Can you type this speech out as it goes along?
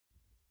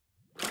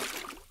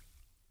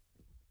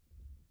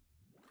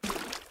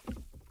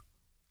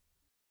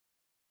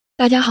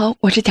大家好，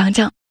我是强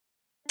强。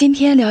今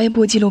天聊一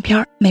部纪录片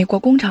《美国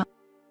工厂》。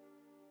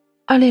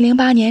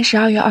2008年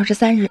12月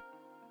23日，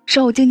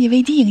受经济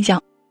危机影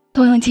响，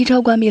通用汽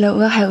车关闭了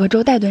俄亥俄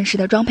州戴顿市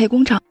的装配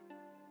工厂。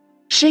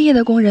失业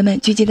的工人们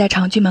聚集在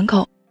厂区门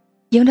口，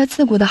迎着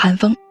刺骨的寒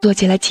风做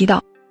起了祈祷。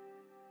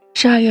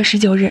12月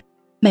19日，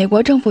美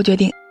国政府决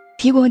定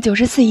提供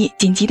94亿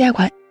紧急贷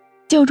款，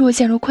救助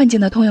陷入困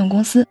境的通用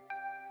公司。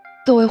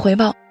作为回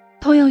报，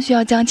通用需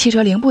要将汽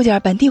车零部件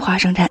本地化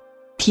生产，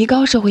提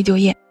高社会就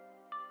业。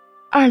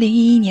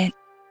2011年，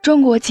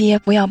中国企业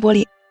福耀玻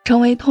璃成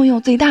为通用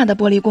最大的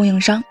玻璃供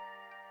应商。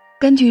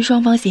根据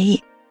双方协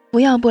议，福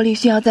耀玻璃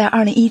需要在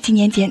2017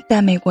年前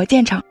在美国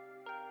建厂。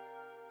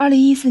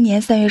2014年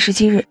3月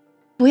17日，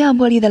福耀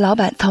玻璃的老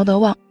板曹德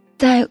旺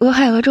在俄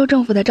亥俄州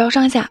政府的招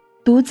商下，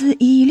独资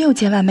1亿6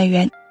千万美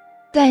元，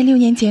在6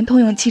年前通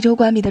用汽车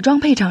关闭的装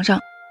配厂上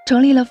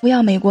成立了福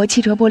耀美国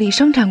汽车玻璃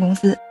生产公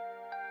司。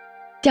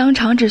将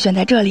厂址选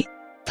在这里，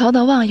曹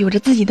德旺有着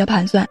自己的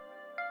盘算：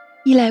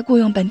一来雇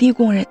佣本地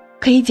工人，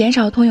可以减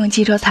少通用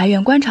汽车裁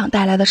员关厂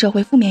带来的社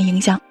会负面影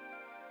响；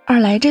二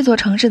来这座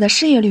城市的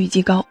失业率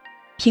极高，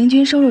平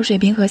均收入水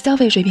平和消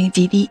费水平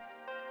极低，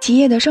企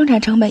业的生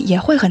产成本也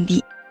会很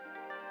低。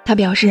他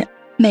表示，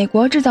美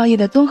国制造业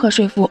的综合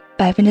税负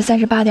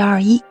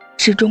 38.21%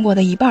 是中国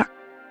的一半，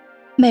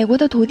美国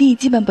的土地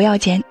基本不要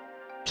钱，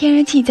天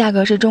然气价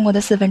格是中国的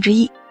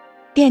1/4，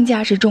电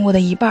价是中国的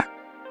一半，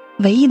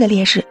唯一的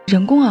劣势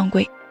人工昂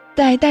贵，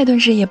在戴顿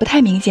市也不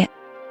太明显。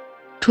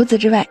除此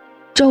之外，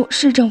州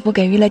市政府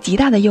给予了极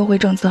大的优惠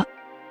政策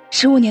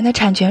，15年的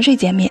产权税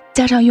减免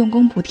加上用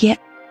工补贴，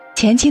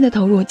前期的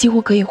投入几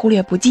乎可以忽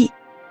略不计。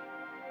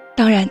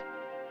当然，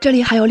这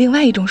里还有另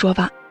外一种说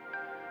法，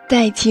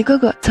在其哥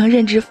哥曾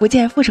任职福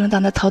建副省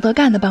长的曹德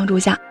干的帮助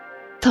下，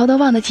曹德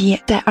旺的企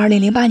业在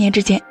2008年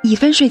之前1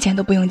分税钱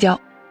都不用交。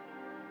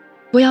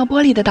福耀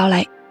玻璃的到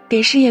来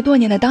给失业多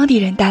年的当地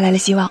人带来了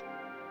希望，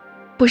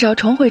不少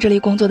重回这里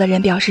工作的人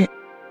表示，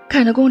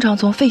看着工厂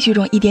从废墟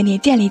中一点点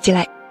建立起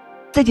来，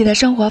自己的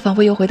生活仿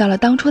佛又回到了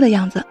当初的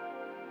样子。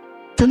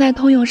曾在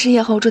通用失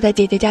业后住在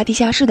姐姐家地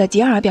下室的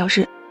吉尔表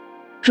示，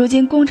如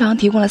今工厂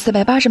提供了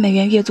480美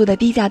元月租的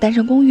低价单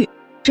身公寓，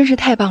真是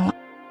太棒了。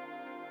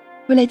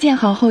为了建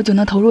好后就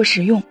能投入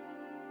使用，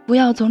福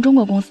耀从中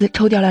国公司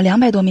抽调了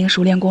200多名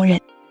熟练工人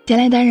前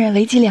来担任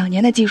为期2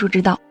年的技术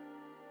指导。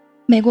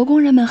美国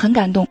工人们很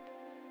感动，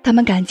他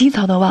们感激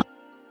曹德旺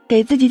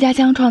给自己家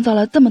乡创造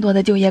了这么多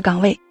的就业岗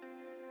位，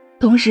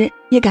同时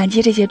也感激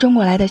这些中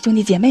国来的兄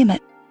弟姐妹们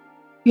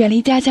远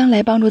离家乡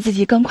来帮助自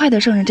己更快地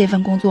胜任这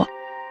份工作。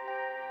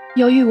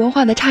由于文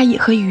化的差异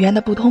和语言的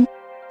不通，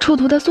出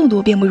图的速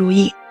度并不如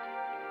意。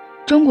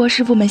中国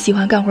师傅们喜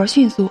欢干活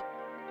迅速，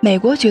美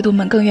国学徒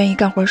们更愿意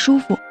干活舒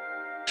服，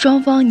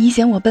双方你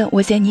嫌我笨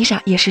我嫌你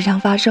傻也时常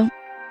发生。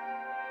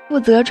负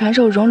责传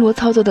授熔炉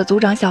操作的组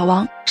长小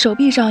王手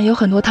臂上有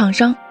很多烫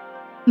伤，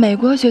美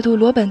国学徒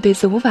罗本对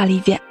此无法理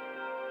解，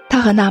他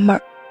很纳闷，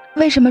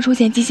为什么出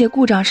现机械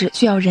故障时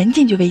需要人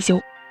进去维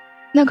修，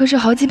那可是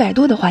好几百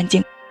度的环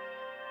境。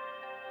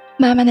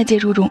慢慢的接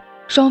触中，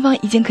双方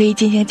已经可以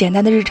进行简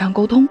单的日常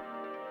沟通。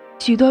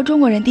许多中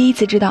国人第一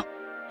次知道，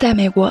在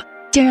美国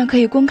竟然可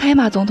以公开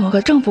骂总统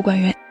和政府官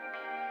员。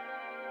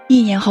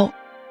1年后，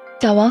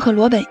小王和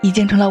罗本已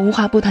经成了无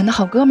话不谈的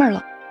好哥们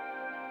了。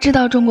知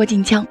道中国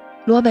禁枪，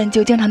罗本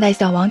就经常带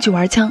小王去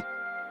玩枪，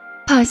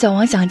怕小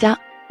王想家，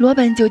罗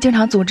本就经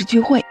常组织聚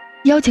会，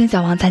邀请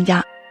小王参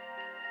加。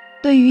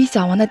对于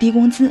小王的低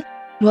工资，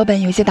罗本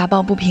有些打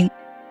抱不平，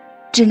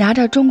只拿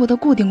着中国的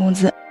固定工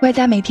资，外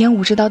加每天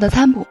50刀的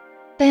餐补，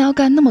但要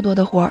干那么多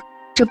的活儿，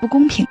这不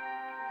公平。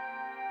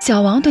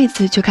小王对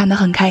此却看得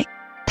很开，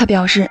他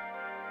表示，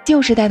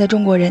旧时代的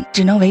中国人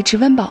只能维持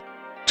温饱，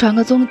传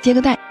个宗接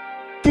个代，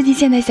自己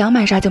现在想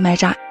买啥就买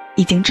啥，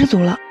已经知足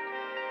了。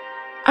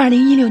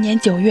2016年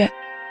9月，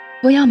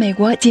福耀美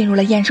国进入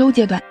了验收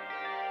阶段，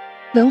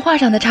文化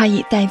上的差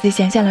异再一次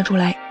显现了出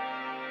来。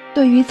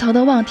对于曹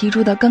德旺提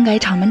出的更改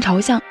厂门朝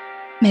向，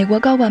美国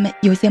高官们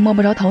有些摸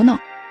不着头脑。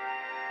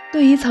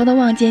对于曹德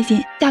旺坚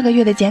信下个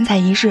月的剪彩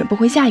仪式不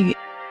会下雨，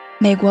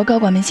美国高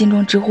管们心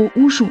中直呼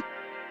巫术。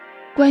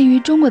关于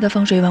中国的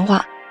风水文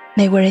化，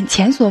美国人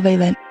前所未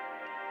闻。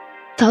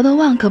曹德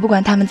旺可不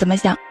管他们怎么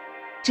想，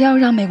只要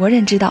让美国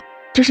人知道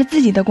这是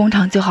自己的工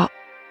厂就好。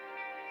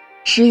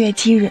10月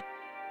7日，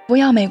福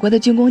耀美国的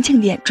竣工庆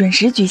典准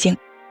时举行。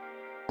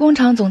工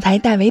厂总裁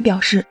戴维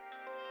表示，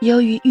由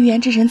于预言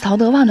之神曹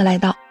德旺的来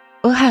到，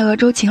俄亥俄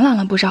州晴朗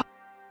了不少。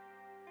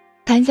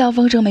谈笑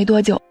风生没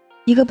多久，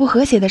一个不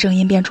和谐的声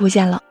音便出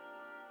现了。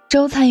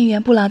州参议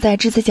员布朗在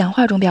致辞讲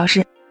话中表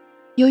示，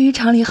由于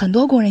厂里很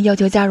多工人要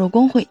求加入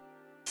工会，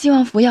希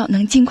望福耀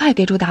能尽快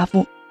给出答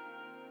复。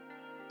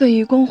对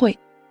于工会，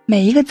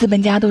每一个资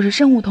本家都是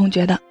深恶痛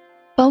绝的，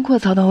包括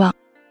曹德旺。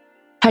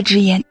他直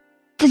言，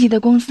自己的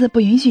公司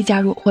不允许加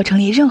入或成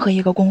立任何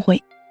一个工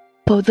会，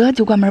否则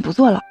就关门不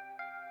做了。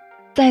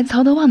在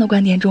曹德旺的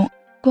观点中，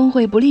工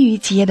会不利于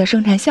企业的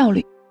生产效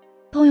率，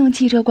通用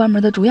汽车关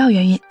门的主要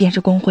原因便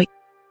是工会。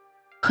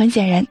很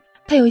显然，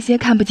他有些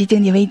看不起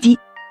经济危机。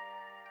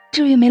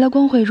至于没了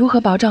工会如何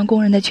保障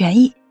工人的权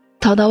益，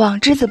曹德旺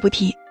只字不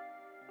提，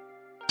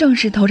正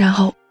式投产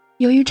后，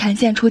由于产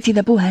线初期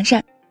的不完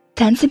善，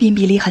残次品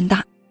比例很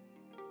大。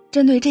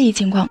针对这一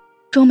情况，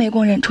中美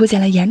工人出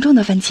现了严重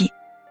的分歧。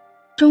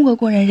中国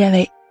工人认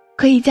为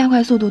可以加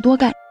快速度多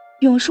干，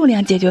用数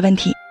量解决问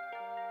题，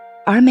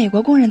而美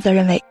国工人则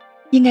认为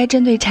应该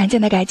针对产线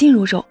的改进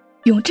入手，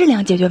用质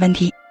量解决问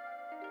题。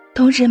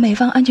同时，美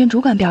方安全主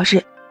管表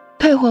示，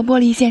退火玻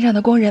璃线上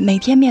的工人每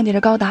天面对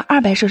着高达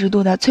200摄氏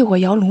度的淬火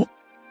窑炉，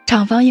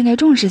厂方应该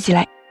重视起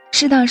来，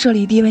适当设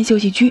立低温休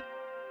息区。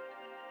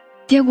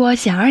结果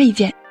显而易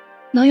见，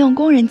能用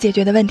工人解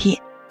决的问题，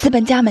资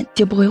本家们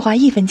就不会花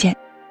1分钱。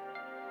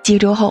几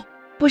周后，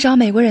不少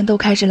美国人都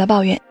开始了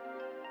抱怨，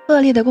恶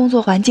劣的工作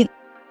环境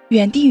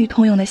远低于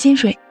通用的薪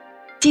水，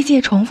机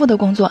械重复的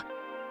工作，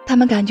他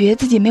们感觉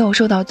自己没有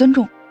受到尊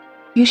重，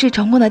于是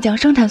成功的将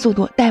生产速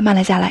度怠慢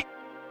了下来。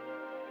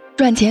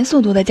赚钱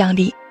速度的降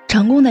低，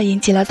成功的引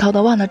起了曹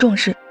德旺的重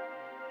视，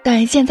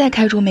但现在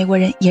开除美国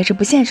人也是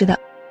不现实的，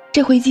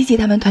这会激起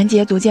他们团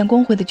结组建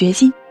工会的决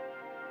心。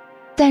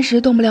暂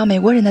时动不了美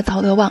国人的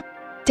曹德旺，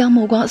将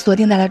目光锁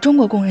定在了中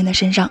国工人的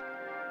身上。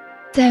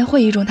在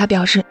会议中，他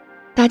表示，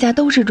大家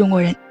都是中国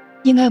人，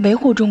应该维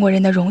护中国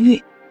人的荣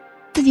誉，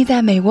自己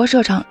在美国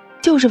设厂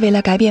就是为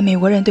了改变美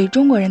国人对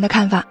中国人的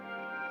看法。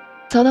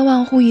曹德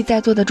旺呼吁在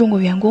座的中国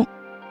员工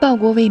报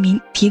国为民，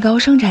提高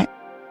生产。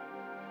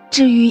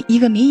至于一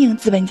个民营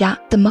资本家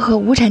怎么和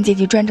无产阶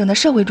级专政的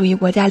社会主义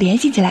国家联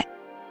系起来，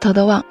曹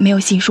德旺没有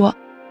细说。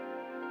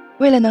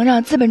为了能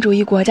让资本主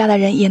义国家的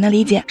人也能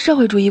理解社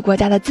会主义国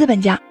家的资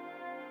本家，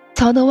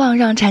曹德旺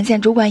让产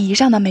线主管以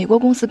上的美国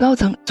公司高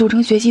层组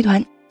成学习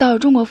团，到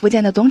中国福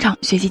建的总厂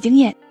学习经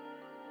验。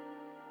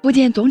福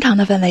建总厂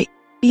的氛围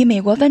比美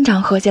国分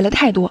厂和谐了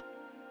太多，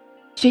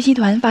学习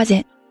团发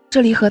现这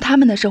里和他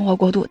们的生活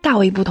国度大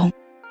为不同。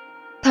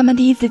他们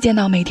第一次见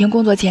到每天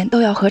工作前都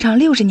要合唱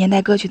60年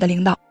代歌曲的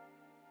领导，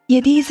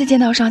也第一次见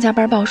到上下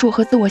班报数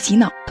和自我洗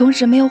脑，同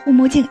时没有护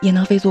目镜也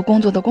能飞速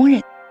工作的工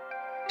人，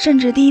甚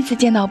至第一次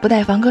见到不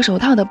戴防割手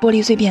套的玻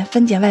璃碎片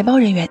分拣外包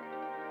人员。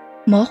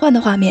魔幻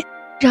的画面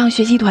让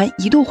学习团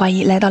一度怀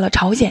疑来到了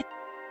朝鲜。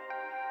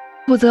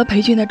负责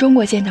培训的中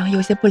国县长有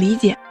些不理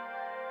解，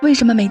为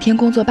什么每天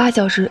工作8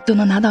小时就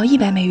能拿到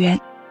100美元，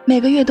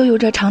每个月都有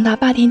着长达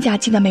8天假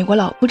期的美国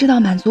佬不知道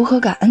满足和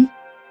感恩。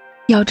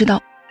要知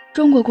道，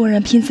中国工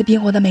人拼死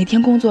拼活的每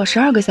天工作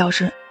12个小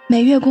时，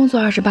每月工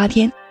作28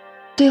天，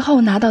最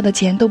后拿到的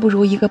钱都不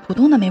如一个普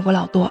通的美国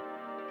佬多。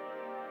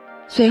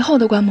随后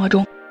的观摩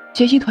中，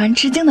学习团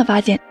吃惊地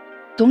发现，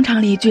总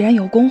厂里居然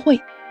有工会。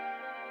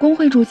工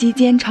会主席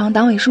兼厂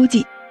党委书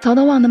记曹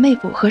德旺的妹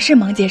夫何世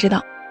蒙解释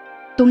道，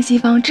东西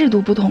方制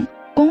度不同，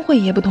工会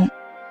也不同，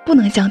不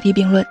能相提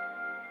并论。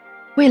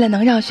为了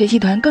能让学习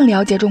团更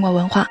了解中国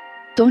文化，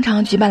总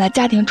厂举办了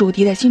家庭主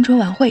题的新春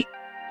晚会，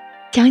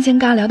强行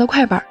尬聊的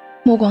快板，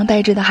目光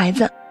呆滞的孩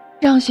子，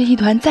让学习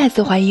团再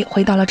次怀疑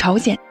回到了朝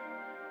鲜。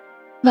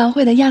晚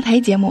会的压台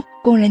节目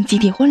工人集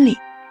体婚礼，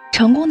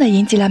成功地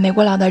引起了美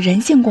国佬的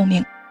人性共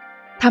鸣。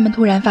他们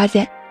突然发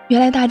现，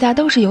原来大家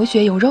都是有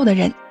血有肉的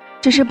人，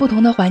只是不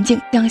同的环境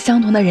将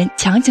相同的人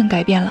强行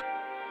改变了。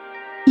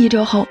1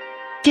周后，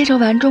接受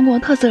完中国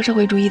特色社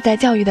会主义再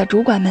教育的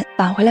主管们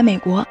返回了美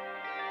国，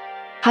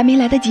还没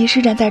来得及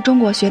施展在中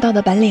国学到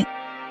的本领，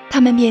他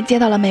们便接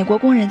到了美国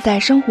工人在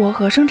生活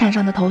和生产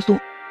上的投诉。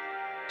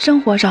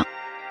生活上，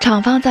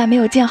厂方在没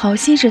有建好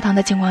新食堂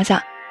的情况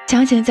下，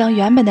强行将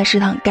原本的食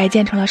堂改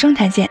建成了生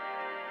产线。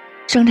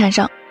生产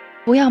上，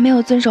服药没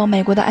有遵守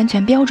美国的安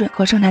全标准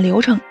和生产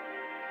流程，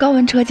高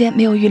温车间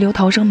没有预留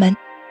逃生门，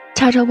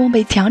叉车工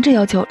被强制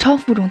要求超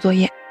负重作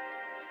业。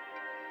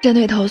针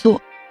对投诉，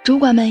主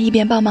管们一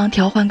边帮忙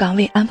调换岗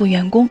位安抚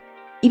员工，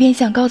一边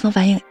向高层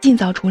反映尽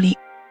早处理。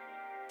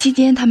期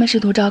间他们试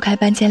图召开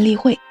搬迁例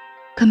会，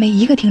可没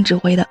一个听指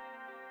挥的。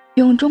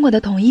用中国的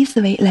统一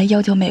思维来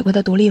要求美国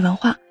的独立文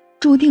化，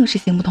注定是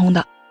行不通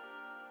的。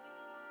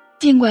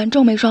尽管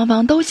中美双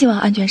方都希望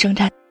安全生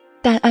产，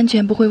但安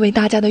全不会为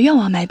大家的愿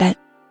望买单。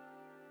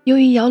由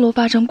于窑炉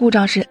发生故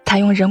障时采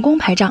用人工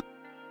排障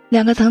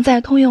，2个曾在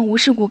通用无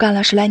事故干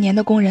了10来年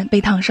的工人被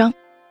烫伤。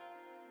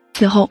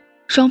此后，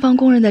双方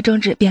工人的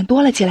争执便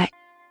多了起来。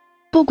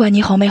不管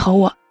你吼没吼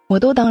我，我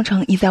都当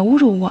成你在侮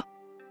辱我。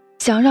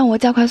想让我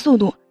加快速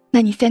度，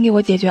那你先给我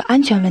解决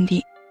安全问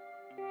题。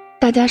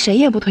大家谁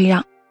也不退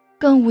让，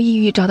更无异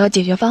于找到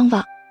解决方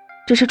法，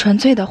这是纯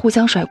粹的互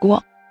相甩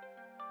锅。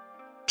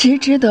迟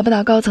迟得不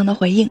到高层的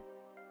回应，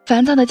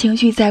烦躁的情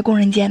绪在工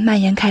人间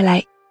蔓延开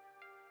来。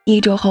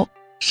1周后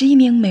，11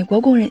名美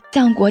国工人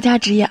向国家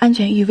职业安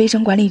全与卫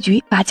生管理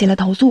局发起了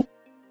投诉，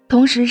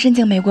同时申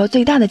请美国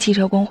最大的汽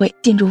车工会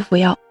进驻福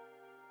耀。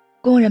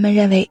工人们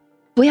认为，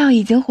福耀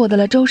已经获得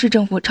了州市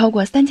政府超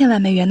过3000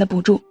万美元的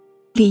补助，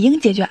理应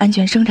解决安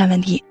全生产问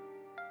题。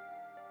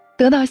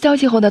得到消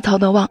息后的曹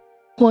德旺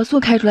火速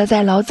开除了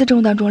在劳资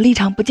争端中立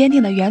场不坚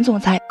定的原总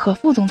裁和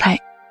副总裁，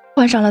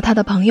换上了他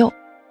的朋友，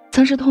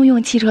曾是通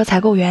用汽车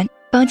采购员，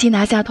帮其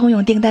拿下通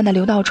用订单的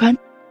刘道川。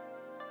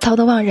曹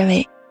德旺认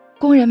为，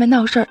工人们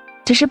闹事儿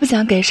只是不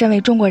想给身为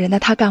中国人的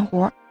他干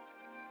活。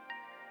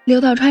刘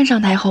道川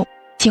上台后，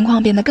情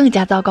况变得更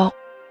加糟糕。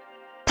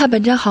他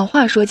本着好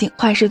话说尽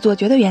坏事做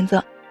绝的原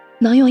则，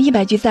能用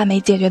100句赞美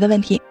解决的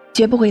问题，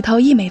绝不会掏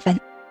1美分。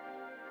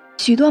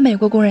许多美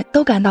国工人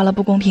都感到了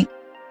不公平，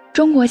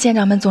中国县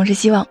长们总是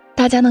希望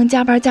大家能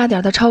加班加点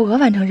的超额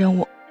完成任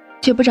务，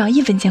却不涨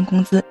1分钱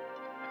工资。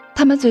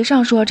他们嘴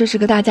上说这是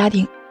个大家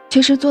庭，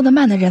却视做得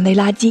慢的人为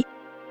垃圾。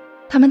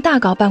他们大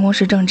搞办公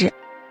室政治，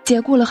解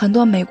雇了很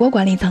多美国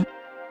管理层，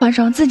换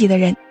上自己的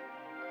人，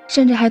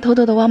甚至还偷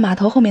偷地往码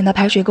头后面的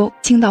排水沟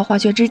倾倒化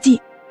学制剂。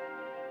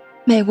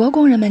美国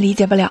工人们理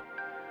解不了，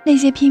那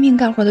些拼命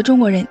干活的中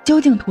国人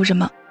究竟图什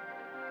么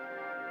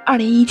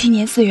？2017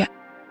年4月，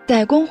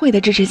在工会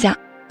的支持下，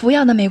服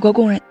药的美国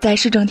工人在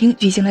市政厅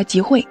举行了集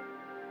会。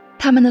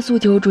他们的诉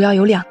求主要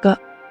有2个：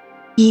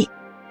一，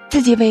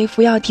自己为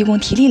服药提供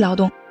体力劳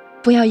动，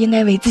服药应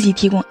该为自己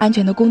提供安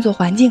全的工作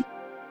环境；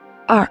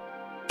二，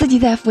自己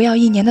在服药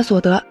1年的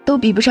所得都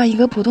比不上一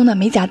个普通的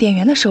美甲店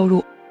员的收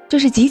入，这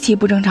是极其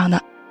不正常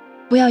的。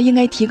服药应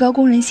该提高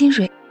工人薪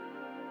水。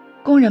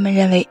工人们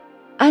认为，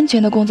安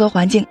全的工作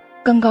环境、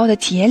更高的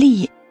企业利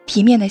益、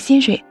体面的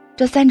薪水，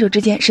这3者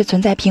之间是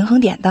存在平衡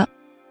点的。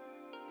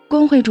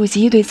工会主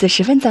席对此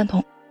十分赞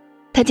同，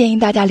他建议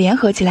大家联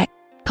合起来，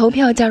投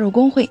票加入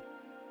工会。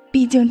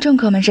毕竟政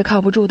客们是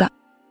靠不住的，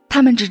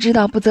他们只知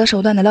道不择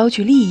手段地捞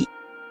取利益。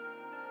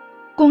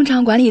工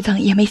厂管理层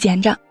也没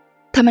闲着，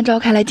他们召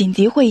开了紧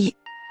急会议。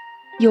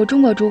有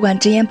中国主管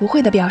直言不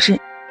讳地表示，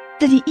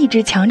自己一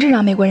直强制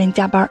让美国人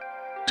加班，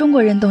中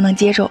国人都能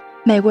接受，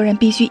美国人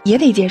必须也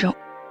得接受。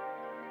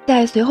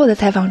在随后的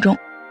采访中，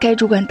该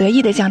主管得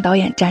意地向导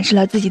演展示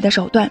了自己的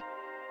手段，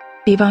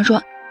比方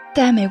说，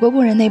在美国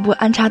工人内部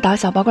安插打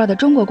小报告的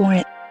中国工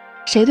人，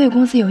谁对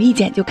公司有意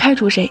见就开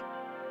除谁。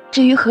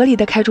至于合理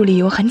的开除理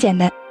由很简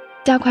单，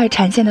加快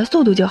产线的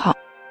速度就好。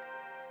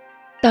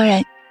当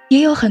然，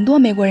也有很多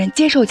美国人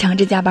接受强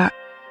制加班，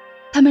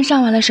他们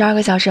上完了12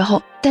个小时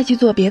后再去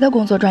做别的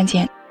工作赚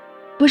钱。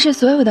不是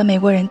所有的美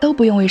国人都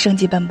不用为生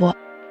计奔波。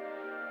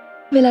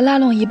为了拉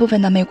拢一部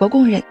分的美国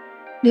工人，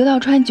刘道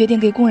川决定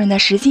给工人的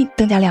时薪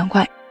增加2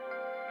块。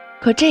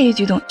可这一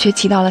举动却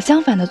起到了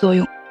相反的作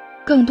用，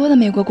更多的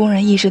美国工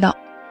人意识到，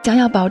想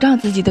要保障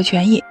自己的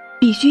权益，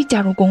必须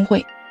加入工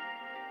会。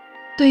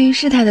对于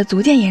事态的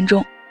逐渐严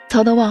重，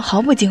曹德旺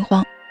毫不惊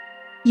慌。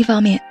一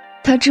方面，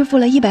他支付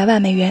了100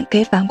万美元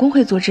给反工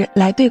会组织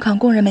来对抗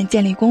工人们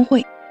建立工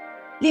会；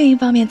另一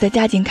方面，则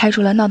加紧开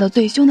除了闹得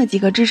最凶的几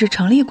个支持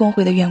成立工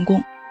会的员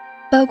工，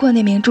包括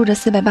那名住着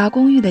480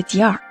公寓的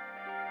吉尔。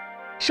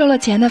收了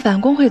钱的反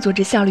工会组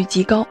织效率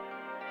极高，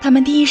他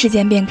们第一时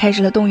间便开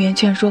始了动员、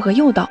劝说和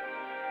诱导。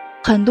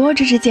很多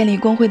支持建立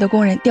工会的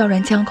工人调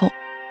转枪口，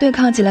对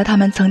抗起了他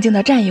们曾经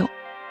的战友。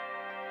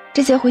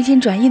这些回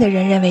心转意的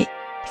人认为，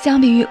相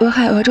比于俄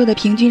亥俄州的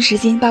平均时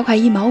薪8块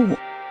1毛5，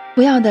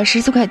服药的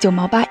14块9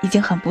毛8已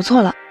经很不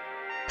错了。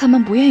他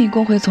们不愿意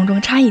工会从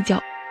中插一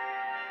脚，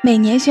每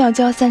年需要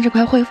交30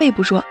块会费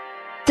不说，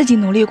自己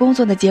努力工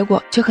作的结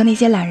果却和那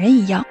些懒人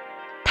一样，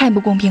太不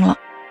公平了。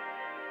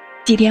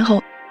几天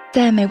后，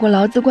在美国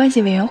劳资关系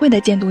委员会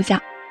的监督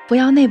下，服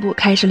药内部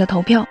开始了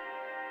投票。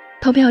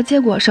投票结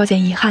果稍显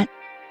遗憾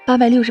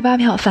，868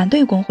票反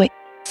对工会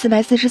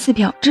，444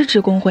票支持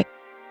工会。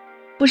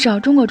不少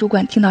中国主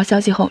管听到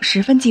消息后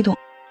十分激动，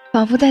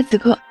仿佛在此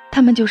刻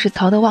他们就是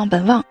曹德旺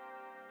本旺。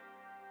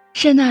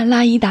深谙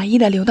拉一打一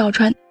的刘道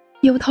川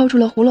又掏出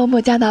了胡萝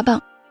卜加大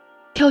棒，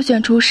挑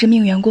选出10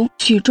名员工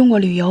去中国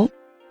旅游，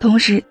同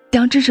时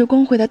将支持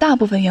工会的大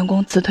部分员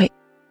工辞退，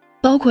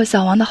包括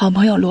小王的好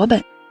朋友罗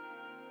本。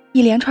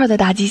一连串的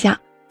打击下，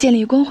建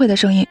立工会的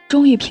声音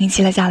终于平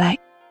息了下来，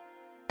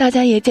大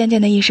家也渐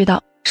渐地意识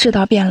到世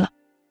道变了。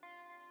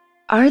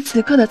而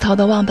此刻的曹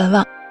德旺本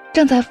旺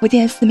正在福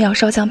建寺庙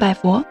烧香拜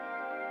佛，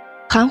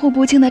含糊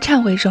不清的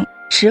忏悔声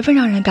十分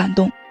让人感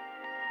动。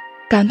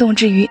感动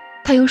之余，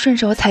他又顺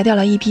手裁掉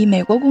了一批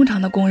美国工厂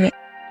的工人，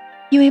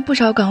因为不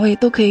少岗位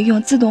都可以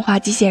用自动化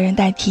机械人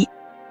代替，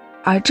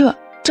而这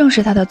正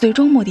是他的最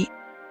终目的。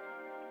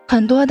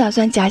很多打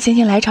算假惺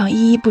惺来场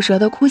依依不舍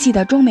的哭戏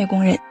的中美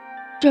工人，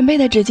准备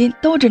的纸巾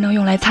都只能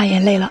用来擦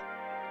眼泪了。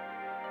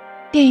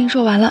电影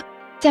说完了，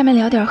下面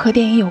聊点和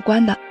电影有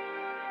关的。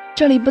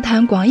这里不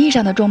谈广义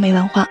上的中美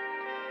文化，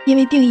因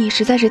为定义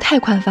实在是太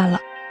宽泛了。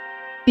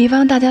比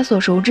方大家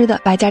所熟知的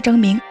百家争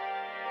鸣，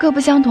各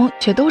不相同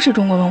却都是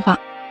中国文化。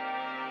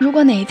如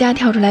果哪一家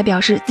跳出来表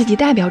示自己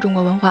代表中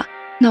国文化，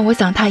那我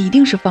想他一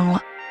定是疯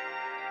了。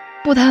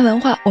不谈文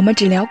化，我们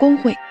只聊工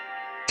会。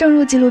正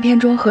如纪录片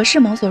中何世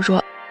蒙所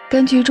说，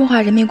根据中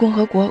华人民共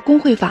和国工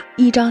会法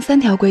1章3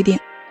条规定，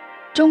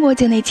中国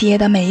境内企业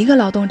的每一个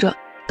劳动者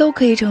都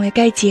可以成为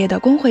该企业的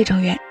工会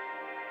成员，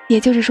也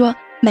就是说，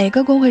每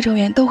个工会成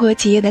员都和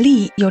企业的利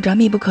益有着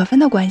密不可分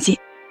的关系。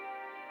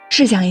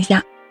试想一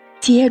下，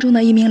企业中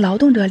的一名劳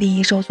动者利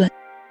益受损，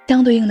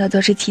相对应的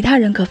则是其他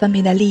人可分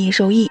配的利益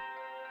受益。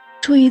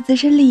出于自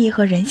身利益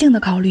和人性的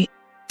考虑，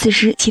此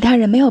时其他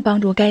人没有帮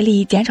助该利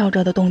益减少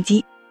者的动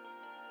机。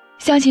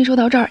相信说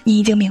到这儿你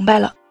已经明白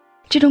了，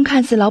这种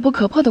看似牢不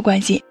可破的关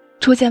系，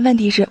出现问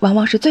题时往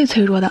往是最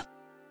脆弱的，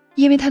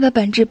因为它的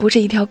本质不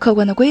是一条客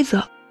观的规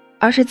则，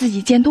而是自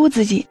己监督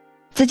自己，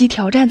自己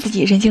挑战自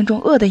己人性中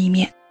恶的一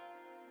面。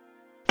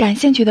感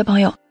兴趣的朋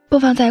友不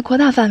妨再扩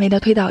大范围的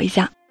推导一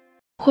下，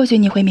或许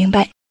你会明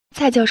白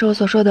蔡教授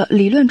所说的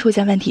理论出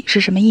现问题是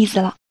什么意思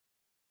了。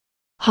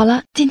好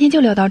了，今天就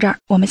聊到这儿，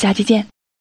我们下期见。